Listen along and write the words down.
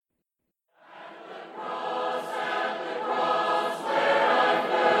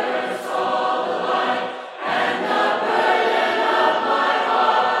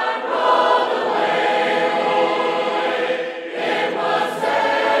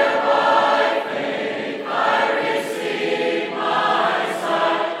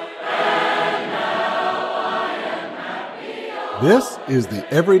This is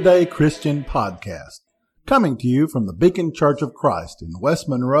the Everyday Christian Podcast, coming to you from the Beacon Church of Christ in West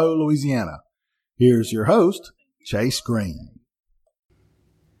Monroe, Louisiana. Here's your host, Chase Green.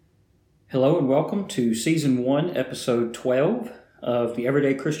 Hello and welcome to Season 1, Episode 12 of the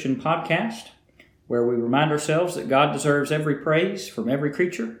Everyday Christian Podcast, where we remind ourselves that God deserves every praise from every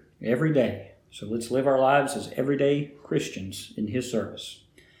creature every day. So let's live our lives as everyday Christians in His service.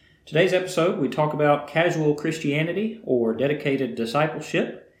 Today's episode, we talk about casual Christianity or dedicated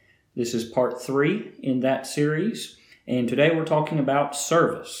discipleship. This is part 3 in that series, and today we're talking about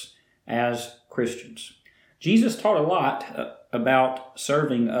service as Christians. Jesus taught a lot about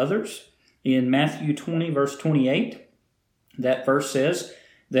serving others. In Matthew 20, verse 28, that verse says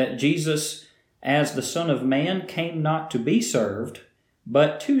that Jesus, as the Son of Man, came not to be served,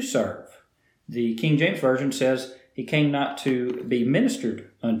 but to serve. The King James Version says, He came not to be ministered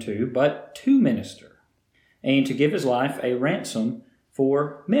unto, but to minister, and to give His life a ransom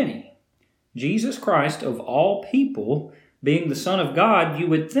for many. Jesus Christ, of all people, being the Son of God, you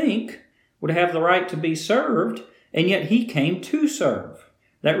would think would have the right to be served, and yet He came to serve.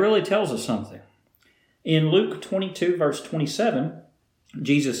 That really tells us something. In Luke 22, verse 27,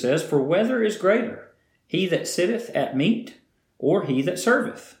 Jesus says, "For whether is greater, he that sitteth at meat, or he that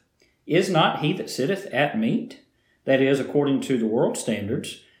serveth? Is not he that sitteth at meat?" That is, according to the world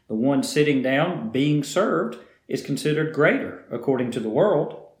standards, the one sitting down being served is considered greater according to the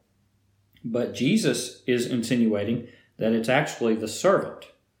world. But Jesus is insinuating that it's actually the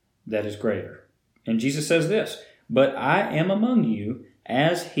servant that is greater. And Jesus says this, "But I am among you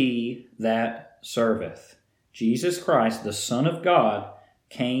as he that serveth." Jesus Christ, the Son of God,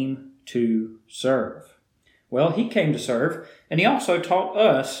 came to serve. Well, He came to serve, and He also taught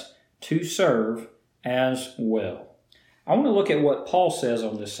us to serve as well. I want to look at what Paul says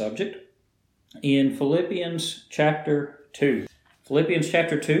on this subject in Philippians chapter 2. Philippians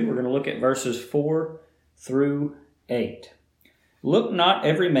chapter 2, we're going to look at verses 4 through 8. "Look not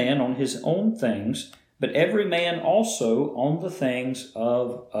every man on his own things, but every man also on the things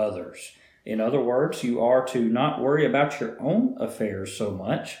of others." In other words, you are to not worry about your own affairs so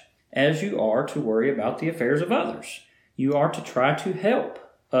much as you are to worry about the affairs of others. You are to try to help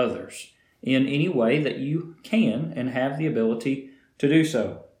others in any way that you can and have the ability to do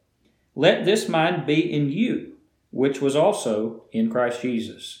so. "Let this mind be in you, which was also in Christ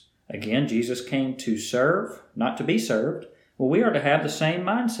Jesus." Again, Jesus came to serve, not to be served. Well, we are to have the same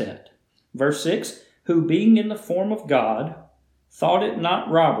mindset. Verse 6, "Who being in the form of God, thought it not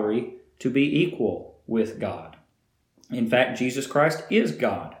robbery to be equal with God." In fact, Jesus Christ is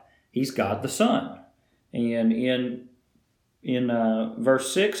God. He's God the Son. And in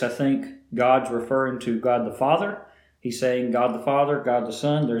verse 6, I think God's referring to God the Father. He's saying God the Father, God the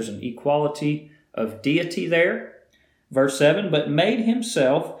Son. There's an equality of deity there. Verse 7, "But made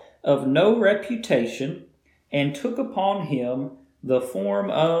Himself of no reputation, and took upon Him the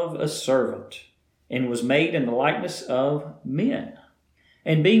form of a servant, and was made in the likeness of men.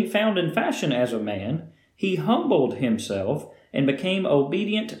 And being found in fashion as a man, He humbled Himself, and became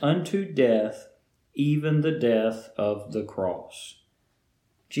obedient unto death, even the death of the cross."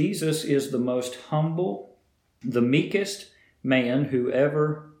 Jesus is the most humble, the meekest man who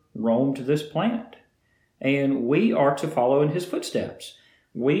ever roamed this planet. And we are to follow in His footsteps.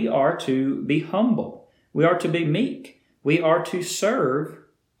 We are to be humble. We are to be meek. We are to serve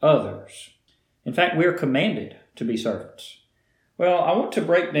others. In fact, we are commanded to be servants. Well, I want to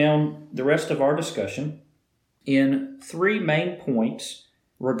break down the rest of our discussion in 3 main points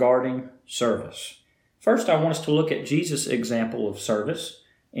regarding service. First, I want us to look at Jesus' example of service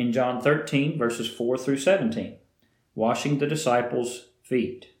in John 13, verses 4 through 17, washing the disciples'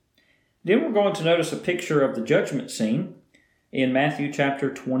 feet. Then we're going to notice a picture of the judgment scene in Matthew chapter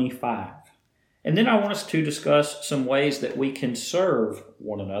 25. And then I want us to discuss some ways that we can serve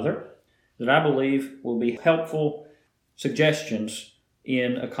one another that I believe will be helpful suggestions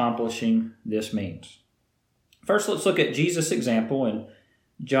in accomplishing this means. First, let's look at Jesus' example in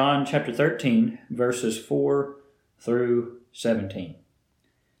John chapter 13, verses 4 through 17.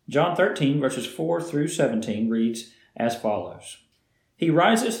 John 13, verses 4 through 17 reads as follows. "He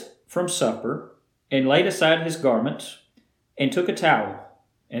riseth from supper, and laid aside his garments, and took a towel,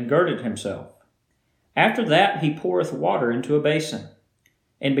 and girded himself. After that he poureth water into a basin,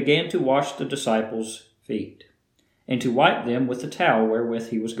 and began to wash the disciples' feet, and to wipe them with the towel wherewith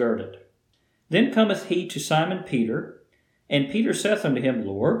he was girded. Then cometh he to Simon Peter, and Peter saith unto him,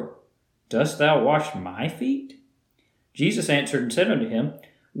 Lord, dost thou wash my feet? Jesus answered and said unto him,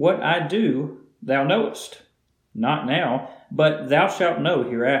 What I do thou knowest, not now, but thou shalt know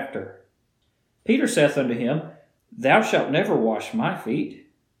hereafter. Peter saith unto him, Thou shalt never wash my feet.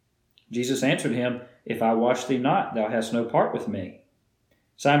 Jesus answered him, If I wash thee not, thou hast no part with me.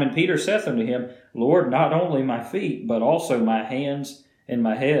 Simon Peter saith unto him, Lord, not only my feet, but also my hands and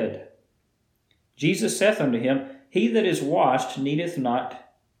my head. Jesus saith unto him, He that is washed needeth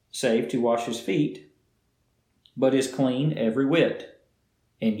not save to wash his feet, but is clean every whit.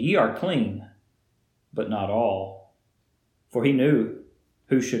 And ye are clean, but not all. For he knew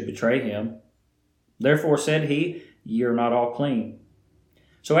who should betray him. Therefore said he, Ye are not all clean.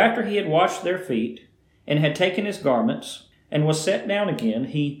 So after he had washed their feet, and had taken his garments, and was set down again,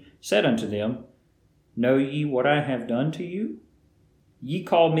 he said unto them, Know ye what I have done to you? Ye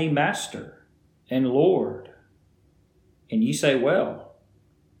call me Master and Lord, and ye say, Well,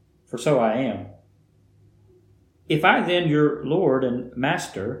 for so I am. If I then, your Lord and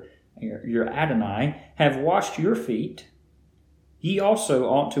Master, your Adonai, have washed your feet, ye also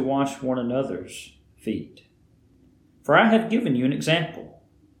ought to wash one another's feet. For I have given you an example,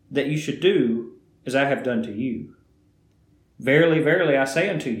 that you should do as I have done to you. Verily, verily, I say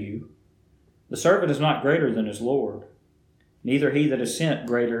unto you, the servant is not greater than his Lord, neither he that is sent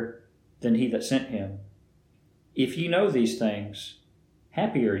greater than he that sent him. If ye know these things,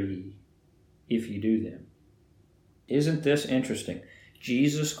 happy are ye, if ye do them. Isn't this interesting?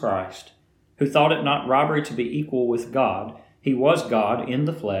 Jesus Christ, who thought it not robbery to be equal with God, he was God in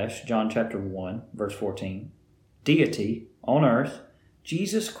the flesh, John chapter 1, verse 14, deity on earth,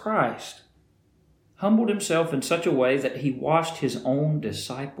 Jesus Christ humbled himself in such a way that he washed his own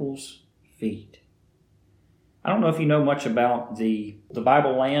disciples' feet. I don't know if you know much about the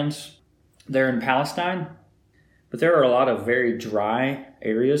Bible lands there in Palestine, but there are a lot of very dry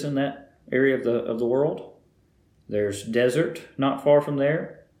areas in that area of the world. There's desert not far from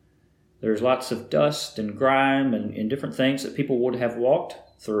there. There's lots of dust and grime and different things that people would have walked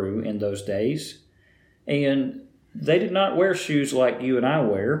through in those days. And they did not wear shoes like you and I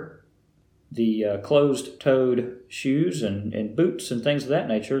wear. The closed-toed shoes and boots and things of that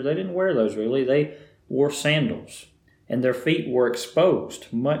nature, they didn't wear those really. They wore sandals, and their feet were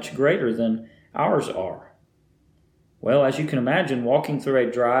exposed, much greater than ours are. Well, as you can imagine, walking through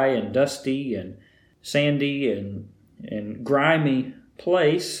a dry and dusty and sandy and grimy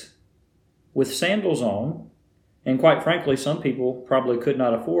place with sandals on, and quite frankly, some people probably could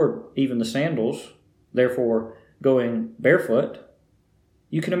not afford even the sandals, therefore going barefoot.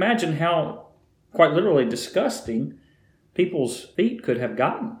 You can imagine how, quite literally, disgusting people's feet could have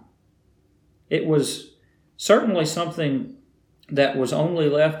gotten. It was certainly something that was only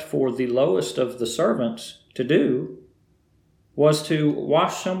left for the lowest of the servants to do, was to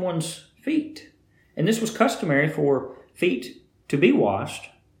wash someone's feet. And this was customary for feet to be washed.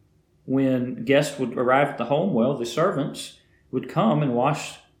 When guests would arrive at the home, well, the servants would come and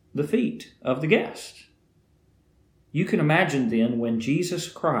wash the feet of the guests. You can imagine then when Jesus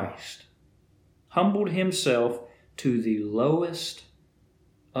Christ humbled himself to the lowest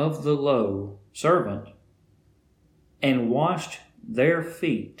of the low servant and washed their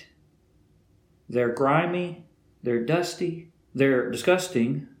feet, their grimy, their dusty, their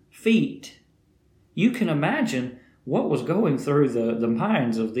disgusting feet. You can imagine what was going through the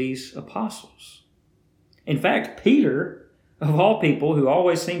minds of these apostles. In fact, Peter, of all people who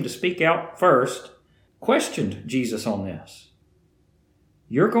always seemed to speak out first, questioned Jesus on this.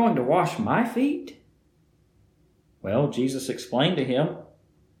 You're going to wash my feet? Well, Jesus explained to him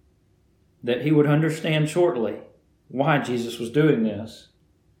that he would understand shortly why Jesus was doing this.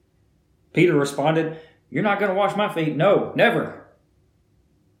 Peter responded, You're not going to wash my feet? No, never.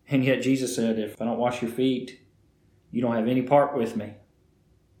 And yet Jesus said, If I don't wash your feet, you don't have any part with me.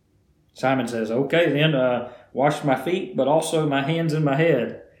 Simon says, Okay, then wash my feet, but also my hands and my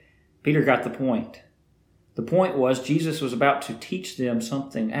head. Peter got the point. The point was Jesus was about to teach them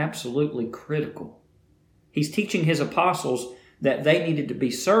something absolutely critical. He's teaching his apostles that they needed to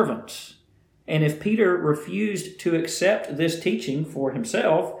be servants. And if Peter refused to accept this teaching for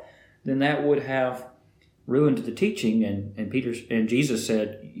himself, then that would have ruined the teaching. And Jesus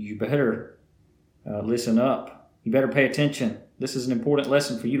said, You better listen up. You better pay attention. This is an important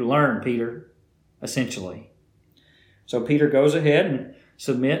lesson for you to learn, Peter, essentially. So Peter goes ahead and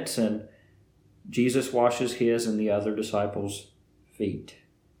submits, and Jesus washes his and the other disciples' feet.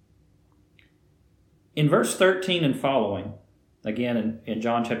 In verse 13 and following, again in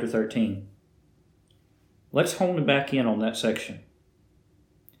John chapter 13, let's hone back in on that section.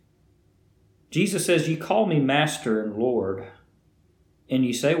 Jesus says, Ye call me Master and Lord, and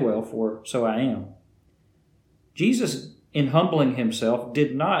ye say, Well, for so I am. Jesus, in humbling himself,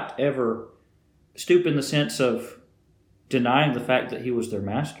 did not ever stoop in the sense of denying the fact that he was their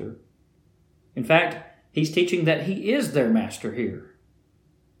master. In fact, He's teaching that he is their master here.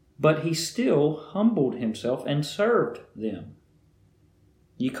 But he still humbled himself and served them.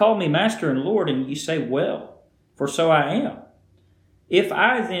 You call me master and Lord, and you say, well, for so I am. If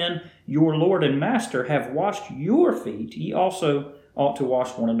I then, your Lord and master, have washed your feet, ye also ought to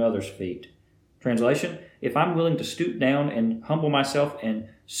wash one another's feet. Translation, if I'm willing to stoop down and humble myself and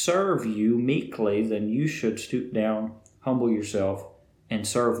serve you meekly, then you should stoop down, humble yourself, and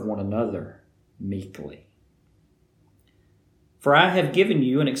serve one another meekly. For I have given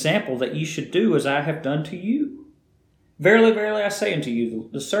you an example that you should do as I have done to you. Verily, verily, I say unto you,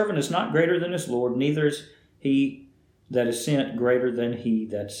 the servant is not greater than his Lord, neither is he that is sent greater than he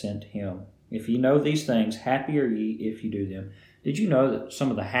that sent him. If ye know these things, happy are ye if you do them. Did you know that some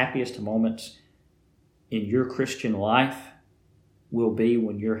of the happiest moments in your Christian life will be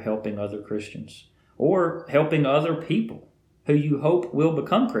when you're helping other Christians or helping other people who you hope will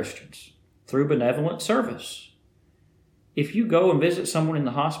become Christians through benevolent service? If you go and visit someone in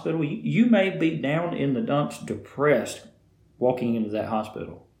the hospital, you may be down in the dumps, depressed, walking into that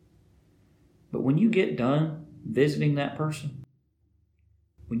hospital. But when you get done visiting that person,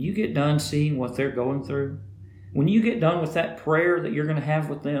 when you get done seeing what they're going through, when you get done with that prayer that you're going to have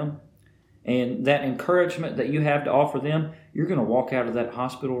with them and that encouragement that you have to offer them, you're going to walk out of that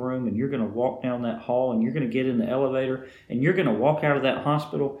hospital room and you're going to walk down that hall and you're going to get in the elevator and you're going to walk out of that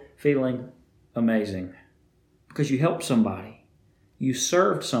hospital feeling amazing because you helped somebody. You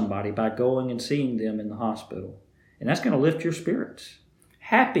served somebody by going and seeing them in the hospital. And that's going to lift your spirits.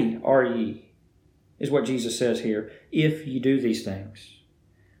 Happy are ye, is what Jesus says here, if you do these things.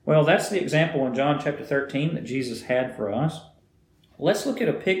 Well, that's the example in John chapter 13 that Jesus had for us. Let's look at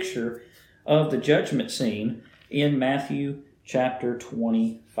a picture of the judgment scene in Matthew chapter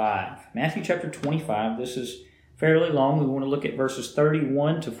 25. Matthew chapter 25, this is fairly long. We want to look at verses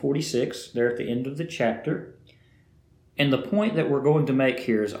 31 to 46. They're at the end of the chapter. And the point that we're going to make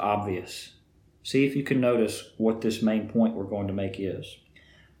here is obvious. See if you can notice what this main point we're going to make is.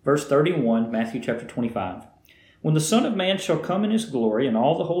 Verse 31, Matthew chapter 25. When the Son of Man shall come in his glory, and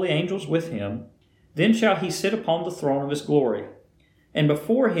all the holy angels with him, then shall he sit upon the throne of his glory. And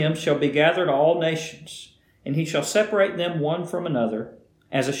before him shall be gathered all nations, and he shall separate them one from another,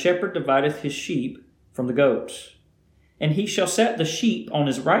 as a shepherd divideth his sheep from the goats. And he shall set the sheep on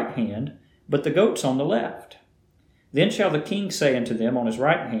his right hand, but the goats on the left. Then shall the king say unto them on his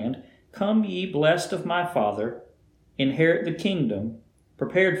right hand, Come ye blessed of my Father, inherit the kingdom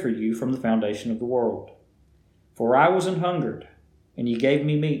prepared for you from the foundation of the world. For I was an hungered, and ye gave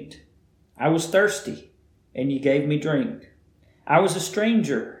me meat. I was thirsty, and ye gave me drink. I was a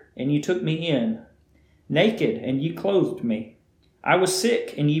stranger, and ye took me in. Naked, and ye clothed me. I was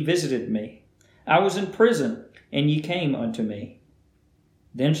sick, and ye visited me. I was in prison, and ye came unto me.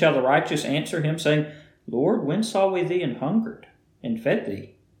 Then shall the righteous answer him, saying, Lord, when saw we thee an hungered, and fed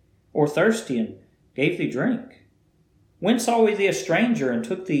thee? Or thirsty, and gave thee drink? When saw we thee a stranger, and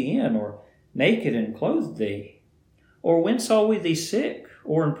took thee in? Or naked, and clothed thee? Or when saw we thee sick,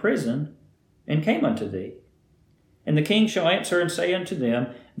 or in prison, and came unto thee? And the king shall answer and say unto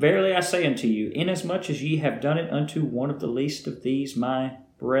them, Verily I say unto you, inasmuch as ye have done it unto one of the least of these my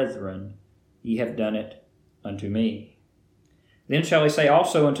brethren, ye have done it unto me. Then shall he say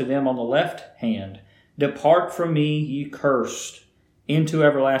also unto them on the left hand, Depart from me, ye cursed, into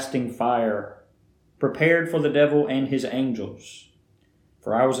everlasting fire, prepared for the devil and his angels.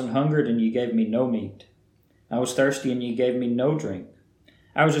 For I was an hungered, and ye gave me no meat. I was thirsty, and ye gave me no drink.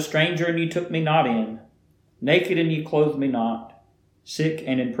 I was a stranger, and ye took me not in. Naked, and ye clothed me not. Sick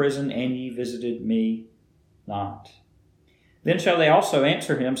and in prison, and ye visited me not. Then shall they also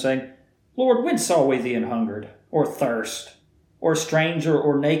answer him, saying, Lord, when saw we thee an hungered, or thirst, or a stranger,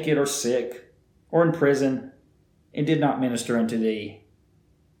 or naked, or sick, or in prison, and did not minister unto thee?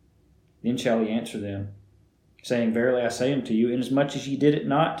 Then shall he answer them, saying, Verily I say unto you, inasmuch as ye did it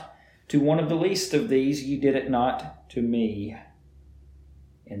not to one of the least of these, ye did it not to me.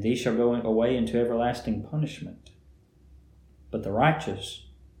 And these shall go away into everlasting punishment, but the righteous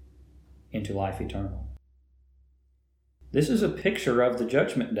into life eternal. This is a picture of the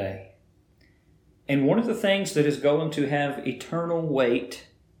judgment day. And one of the things that is going to have eternal weight,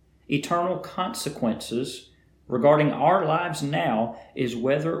 eternal consequences regarding our lives now is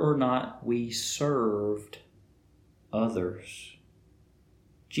whether or not we served others.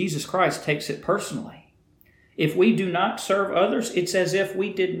 Jesus Christ takes it personally. If we do not serve others, it's as if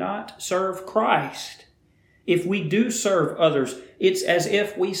we did not serve Christ. If we do serve others, it's as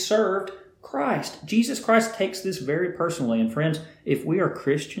if we served Christ. Jesus Christ takes this very personally. And friends, if we are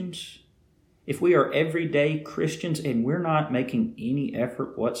Christians, if we are everyday Christians and we're not making any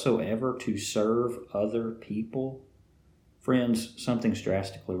effort whatsoever to serve other people, friends, something's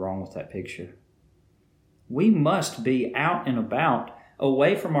drastically wrong with that picture. We must be out and about,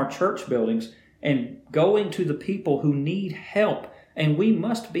 away from our church buildings, and going to the people who need help, and we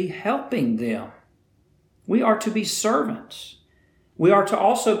must be helping them. We are to be servants. We are to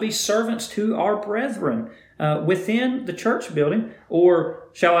also be servants to our brethren within the church building, or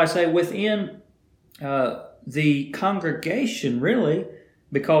shall I say within the congregation, really,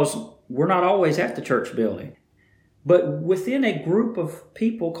 because we're not always at the church building. But within a group of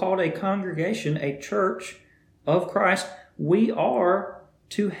people called a congregation, a church of Christ, we are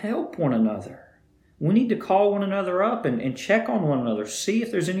to help one another. We need to call one another up and check on one another, see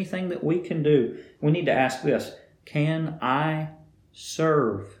if there's anything that we can do. We need to ask this: can I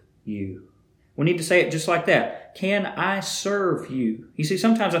serve you? We need to say it just like that. Can I serve you? You see,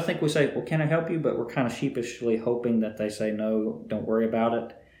 sometimes I think we say, well, can I help you? But we're kind of sheepishly hoping that they say, no, don't worry about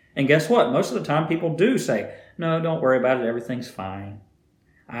it. And guess what? Most of the time people do say, no, don't worry about it. Everything's fine.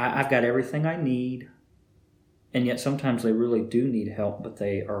 I've got everything I need. And yet sometimes they really do need help, but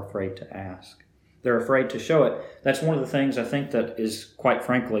they are afraid to ask. They're afraid to show it. That's one of the things I think that is, quite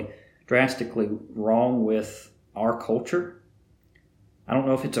frankly, drastically wrong with our culture. I don't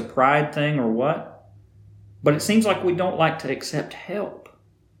know if it's a pride thing or what, but it seems like we don't like to accept help.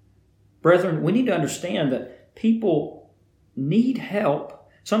 Brethren, we need to understand that people need help.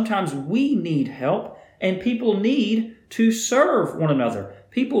 Sometimes we need help, and people need to serve one another.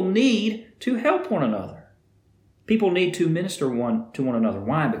 People need to help one another. People need to minister one to one another.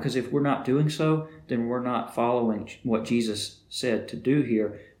 Why? Because if we're not doing so, then we're not following what Jesus said to do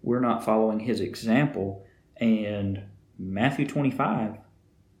here. We're not following His example. And Matthew 25,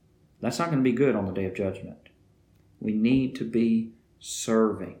 that's not going to be good on the day of judgment. We need to be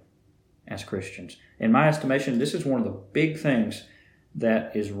serving as Christians. In my estimation, this is one of the big things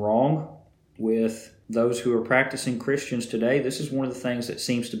that is wrong with those who are practicing Christians today. This is one of the things that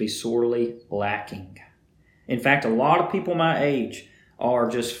seems to be sorely lacking. In fact, a lot of people my age are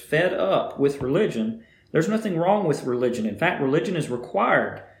just fed up with religion. There's nothing wrong with religion. In fact, religion is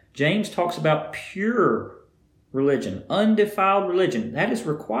required. James talks about pure religion, undefiled religion. That is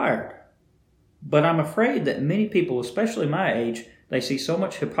required. But I'm afraid that many people, especially my age, they see so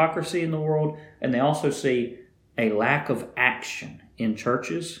much hypocrisy in the world, and they also see a lack of action in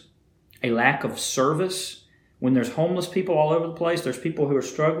churches, a lack of service. When there's homeless people all over the place, there's people who are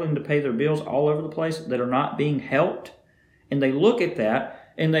struggling to pay their bills all over the place that are not being helped. And they look at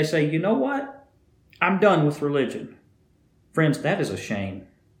that and they say, you know what? I'm done with religion. Friends, that is a shame.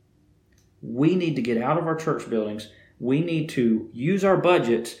 We need to get out of our church buildings. We need to use our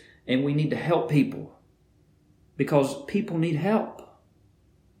budgets, and we need to help people because people need help.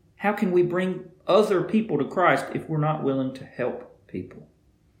 How can we bring other people to Christ if we're not willing to help people?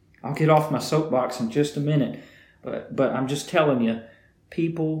 I'll get off my soapbox in just a minute, but I'm just telling you,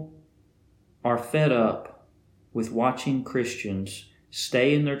 people are fed up with watching Christians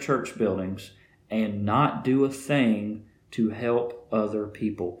stay in their church buildings and not do a thing to help other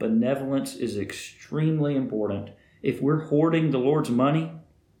people. Benevolence is extremely important. If we're hoarding the Lord's money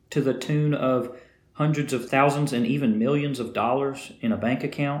to the tune of hundreds of thousands and even millions of dollars in a bank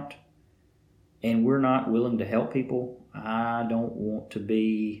account, and we're not willing to help people, I don't want to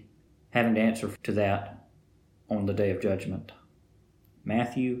be having to answer to that on the day of judgment.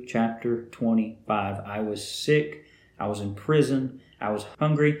 Matthew chapter 25. I was sick, I was in prison, I was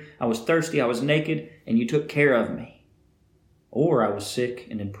hungry, I was thirsty, I was naked, and you took care of me. Or I was sick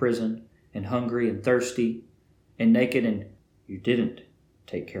and in prison and hungry and thirsty and naked, and you didn't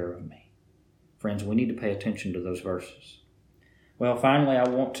take care of me. Friends, we need to pay attention to those verses. Well, finally, I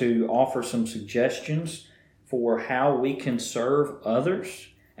want to offer some suggestions for how we can serve others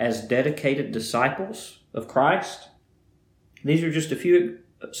as dedicated disciples of Christ. These are just a few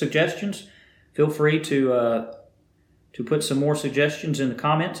suggestions. Feel free to put some more suggestions in the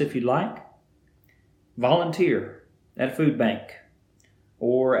comments if you'd like. Volunteer at a food bank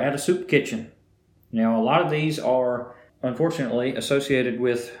or at a soup kitchen. Now, a lot of these are unfortunately associated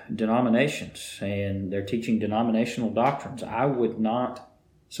with denominations, and they're teaching denominational doctrines. I would not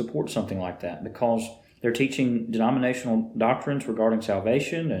support something like that because they're teaching denominational doctrines regarding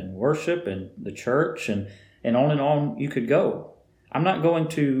salvation and worship and the church and on you could go. I'm not going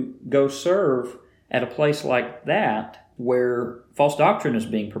to go serve at a place like that where false doctrine is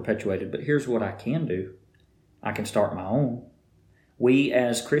being perpetuated, but here's what I can do. I can start my own. We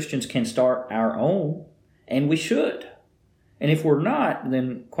as Christians can start our own, and we should. And if we're not,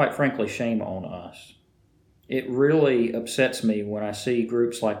 then quite frankly, shame on us. It really upsets me when I see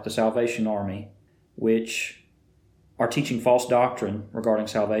groups like the Salvation Army, which are teaching false doctrine regarding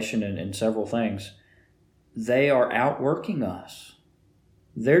salvation and several things. They are outworking us.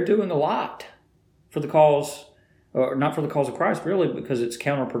 They're doing a lot for the cause, or not for the cause of Christ, really, because it's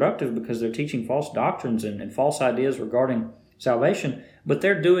counterproductive, because they're teaching false doctrines and false ideas regarding salvation. But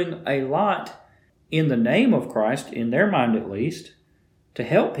they're doing a lot in the name of Christ, in their mind at least, to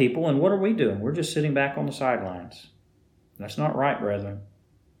help people. And what are we doing? We're just sitting back on the sidelines. That's not right, brethren.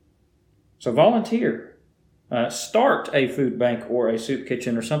 So volunteer. Start a food bank or a soup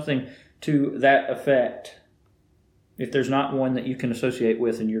kitchen or something to that effect, if there's not one that you can associate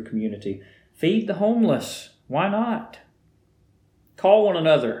with in your community. Feed the homeless. Why not? Call one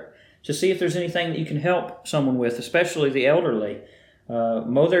another to see if there's anything that you can help someone with, especially the elderly.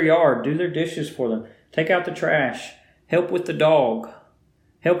 Mow their yard. Do their dishes for them. Take out the trash. Help with the dog.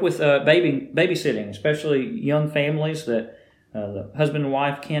 Help with babysitting, especially young families that the husband and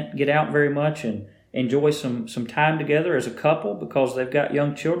wife can't get out very much and enjoy some time together as a couple because they've got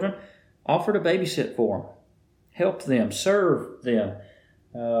young children. Offer to babysit for them. Help them. Serve them.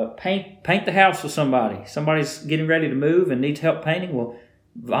 Paint the house with somebody. Somebody's getting ready to move and needs help painting. Well,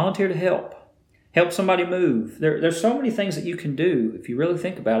 volunteer to help. Help somebody move. There's so many things that you can do, if you really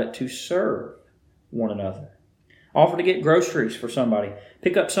think about it, to serve one another. Offer to get groceries for somebody.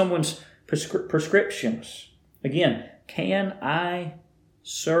 Pick up someone's prescriptions. Again, can I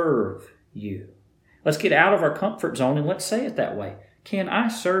serve you? Let's get out of our comfort zone and let's say it that way. Can I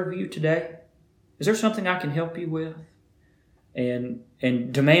serve you today? Is there something I can help you with? And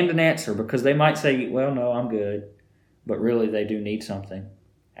demand an answer, because they might say, well, no, I'm good. But really, they do need something.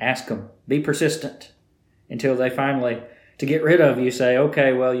 Ask them. Be persistent until they finally, to get rid of you, say,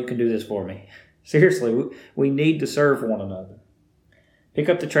 okay, well, you can do this for me. Seriously, we need to serve one another. Pick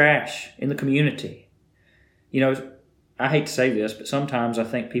up the trash in the community. You know, I hate to say this, but sometimes I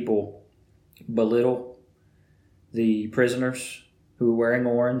think people belittle the prisoners who are wearing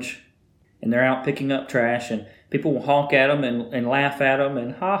orange, and they're out picking up trash, and people will honk at them and laugh at them,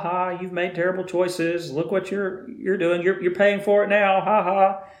 and ha ha, you've made terrible choices. Look what you're doing. You're paying for it now. Ha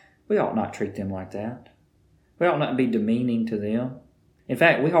ha. We ought not treat them like that. We ought not be demeaning to them. In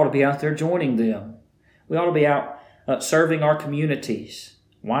fact, we ought to be out there joining them. We ought to be out serving our communities.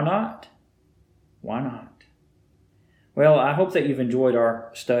 Why not? Why not? Well, I hope that you've enjoyed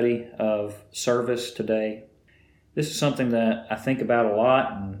our study of service today. This is something that I think about a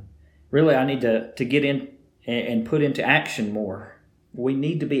lot, and really I need to get in and put into action more. We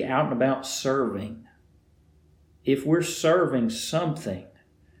need to be out and about serving. If we're serving something,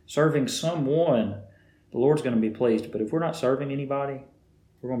 serving someone, the Lord's going to be pleased. But if we're not serving anybody,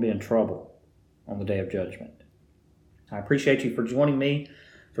 we're going to be in trouble on the day of judgment. I appreciate you for joining me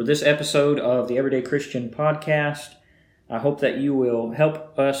for this episode of the Everyday Christian Podcast. I hope that you will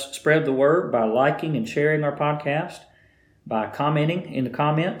help us spread the word by liking and sharing our podcast, by commenting in the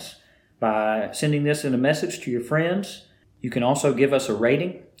comments, by sending this in a message to your friends. You can also give us a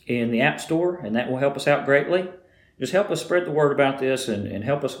rating in the App Store, and that will help us out greatly. Just help us spread the word about this and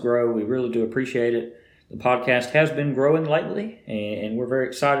help us grow. We really do appreciate it. The podcast has been growing lately, and we're very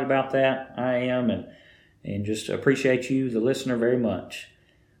excited about that. I am, and just appreciate you, the listener, very much.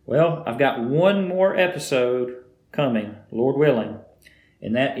 Well, I've got one more episode coming, Lord willing,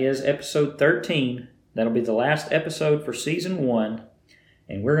 and that is episode 13. That'll be the last episode for season 1,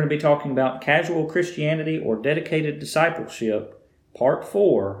 and we're going to be talking about casual Christianity or dedicated discipleship, part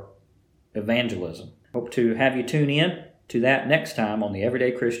 4, evangelism. Hope to have you tune in to that next time on the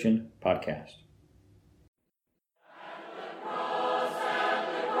Everyday Christian Podcast.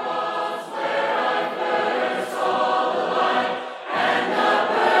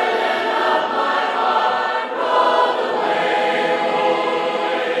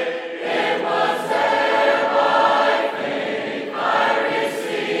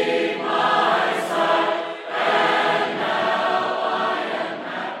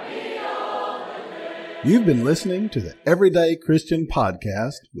 You've been listening to the Everyday Christian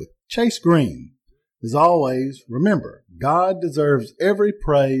Podcast with Chase Green. As always, remember, God deserves every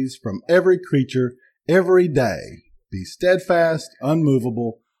praise from every creature every day. Be steadfast,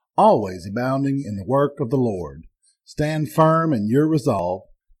 unmovable, always abounding in the work of the Lord. Stand firm in your resolve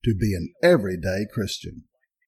to be an everyday Christian.